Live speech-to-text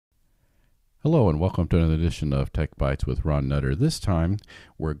Hello and welcome to another edition of Tech Bites with Ron Nutter. This time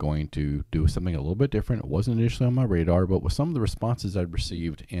we're going to do something a little bit different. It wasn't initially on my radar, but with some of the responses I'd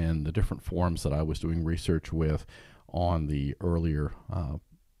received in the different forums that I was doing research with on the earlier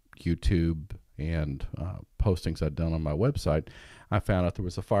YouTube and postings I'd done on my website, I found out there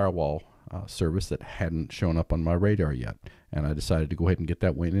was a firewall service that hadn't shown up on my radar yet. And I decided to go ahead and get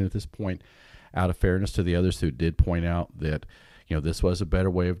that one in at this point, out of fairness to the others who did point out that this was a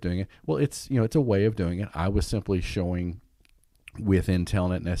better way of doing it. Well, it's a way of doing it. I was simply showing within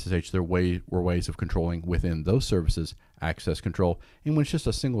Telnet and SSH there were ways of controlling within those services access control. And when it's just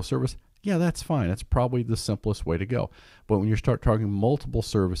a single service, yeah, that's fine. That's probably the simplest way to go. But when you start targeting multiple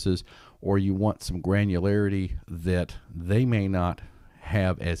services, or you want some granularity that they may not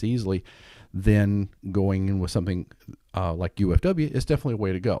have as easily, then going in with something like UFW is definitely a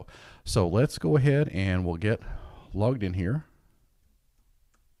way to go. So let's go ahead and we'll get logged in here.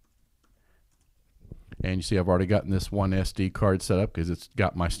 And you see I've already gotten this one SD card set up because it's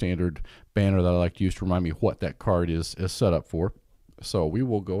got my standard banner that I like to use to remind me what that card is set up for. So we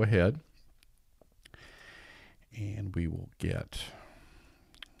will go ahead and we will get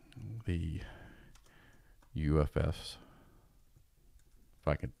the UFS, if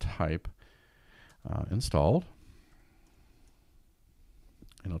I can type, installed.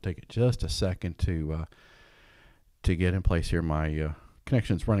 And it'll take it just a second to get in place here. My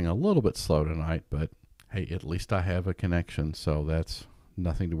connection's running a little bit slow tonight, but hey, at least I have a connection, so that's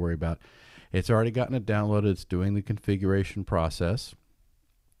nothing to worry about. It's already gotten it downloaded. It's doing the configuration process.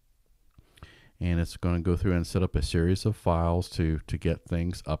 And it's going to go through and set up a series of files to get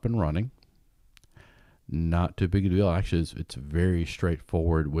things up and running. Not too big a deal. Actually, it's very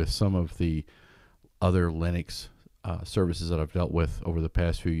straightforward with some of the other Linux services that I've dealt with over the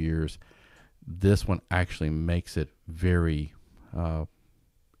past few years. This one actually makes it very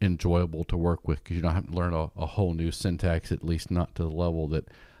enjoyable to work with because you don't have to learn a whole new syntax, at least not to the level that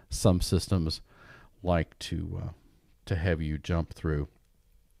some systems like to have you jump through.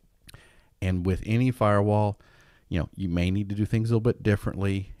 And with any firewall, you may need to do things a little bit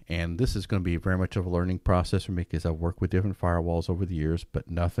differently, and this is going to be very much of a learning process for me because I've worked with different firewalls over the years, but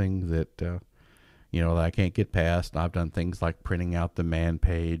nothing that that I can't get past. I've done things like printing out the man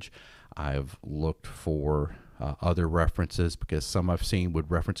page. I've looked for other references because some I've seen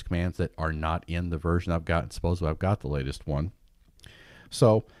would reference commands that are not in the version I've got, and supposedly I've got the latest one.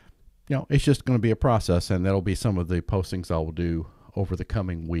 So, it's just going to be a process, and that'll be some of the postings I will do over the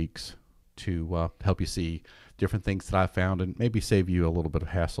coming weeks to help you see different things that I found and maybe save you a little bit of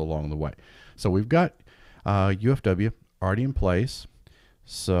hassle along the way. So we've got UFW already in place,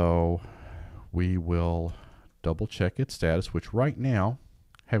 so we will double check its status, which right now,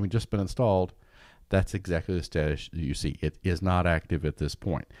 having just been installed, that's exactly the status you see. It is not active at this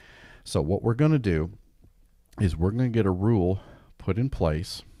point. So what we're going to do is we're going to get a rule put in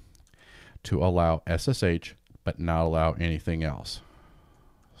place to allow SSH but not allow anything else.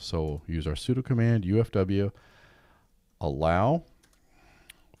 So use our sudo command UFW allow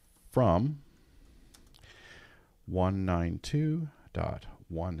from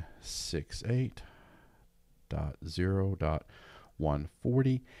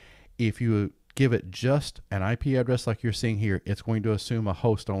 192.168.0.140. If you give it just an IP address like you're seeing here, it's going to assume a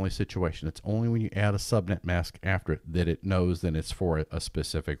host-only situation. It's only when you add a subnet mask after it that it knows that it's for a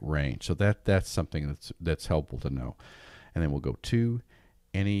specific range. So that's something that's helpful to know. And then we'll go to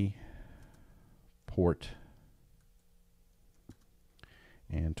any port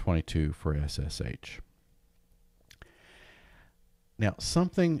and 22 for SSH. Now,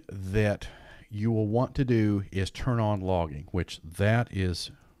 something that you will want to do is turn on logging, which that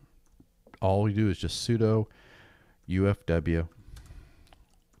is all we do is just sudo UFW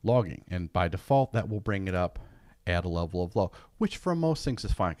logging. And by default, that will bring it up at a level of low, which for most things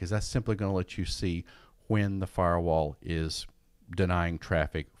is fine because that's simply going to let you see when the firewall is denying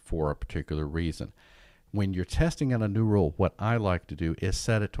traffic for a particular reason. When you're testing out a new rule, what I like to do is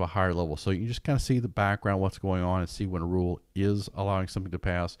set it to a higher level so you can just kind of see the background, what's going on, and see when a rule is allowing something to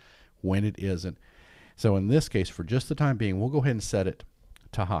pass, when it isn't. So in this case, for just the time being, we'll go ahead and set it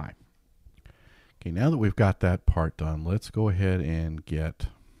to high. Okay, now that we've got that part done, let's go ahead and get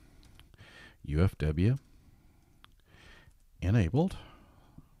UFW enabled.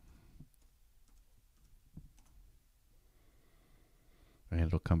 And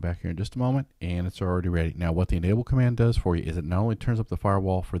it'll come back here in just a moment, and it's already ready. Now, what the enable command does for you is it not only turns up the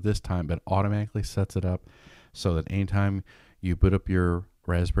firewall for this time, but automatically sets it up so that anytime you boot up your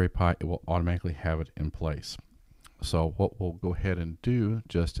Raspberry Pi, it will automatically have it in place. So what we'll go ahead and do,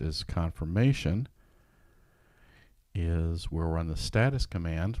 just as confirmation, is we'll run the status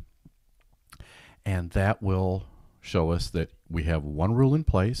command and that will show us that we have one rule in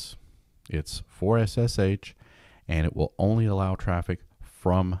place. It's for SSH, and it will only allow traffic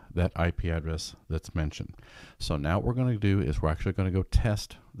from that IP address that's mentioned. So now what we're going to do is we're actually going to go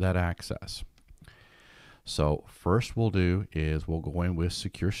test that access. So first we'll do is we'll go in with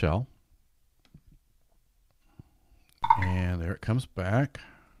Secure Shell, and there it comes back.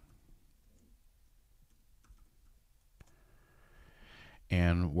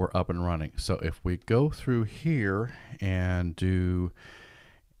 And we're up and running. So if we go through here and do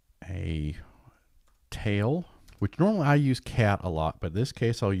a tail, which normally I use cat a lot, but in this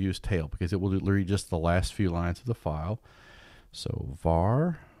case I'll use tail because it will read just the last few lines of the file. So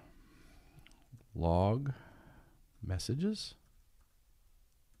var log messages,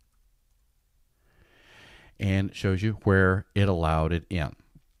 and it shows you where it allowed it in.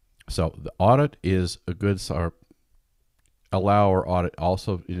 So the audit is a good allow or audit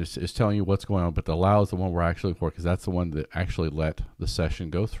also is telling you what's going on, but the allow is the one we're actually for because that's the one that actually let the session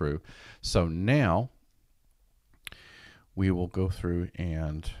go through. So now we will go through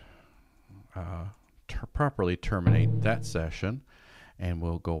and properly terminate that session, and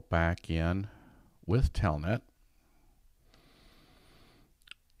we'll go back in with Telnet,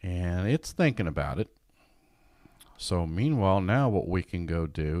 and it's thinking about it. So meanwhile, now what we can go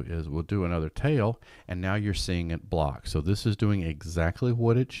do is we'll do another tail, and now you're seeing it block. So this is doing exactly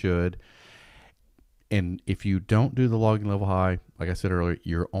what it should. And if you don't do the logging level high, like I said earlier,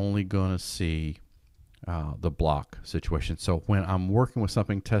 you're only going to see the block situation. So when I'm working with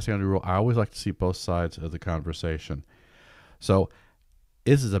something, testing on the rule, I always like to see both sides of the conversation. So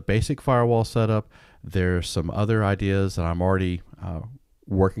this is a basic firewall setup. There's some other ideas that I'm already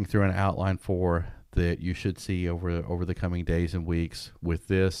working through an outline for that you should see over the coming days and weeks with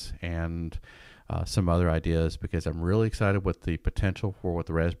this and some other ideas, because I'm really excited with the potential for what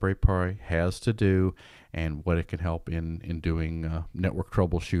the Raspberry Pi has to do and what it can help in doing network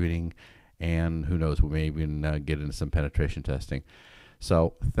troubleshooting, and who knows, we may even get into some penetration testing.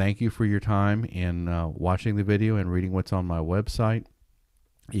 So thank you for your time in watching the video and reading what's on my website.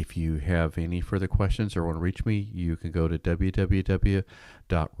 If you have any further questions or want to reach me, you can go to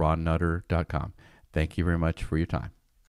www.ronnutter.com. Thank you very much for your time.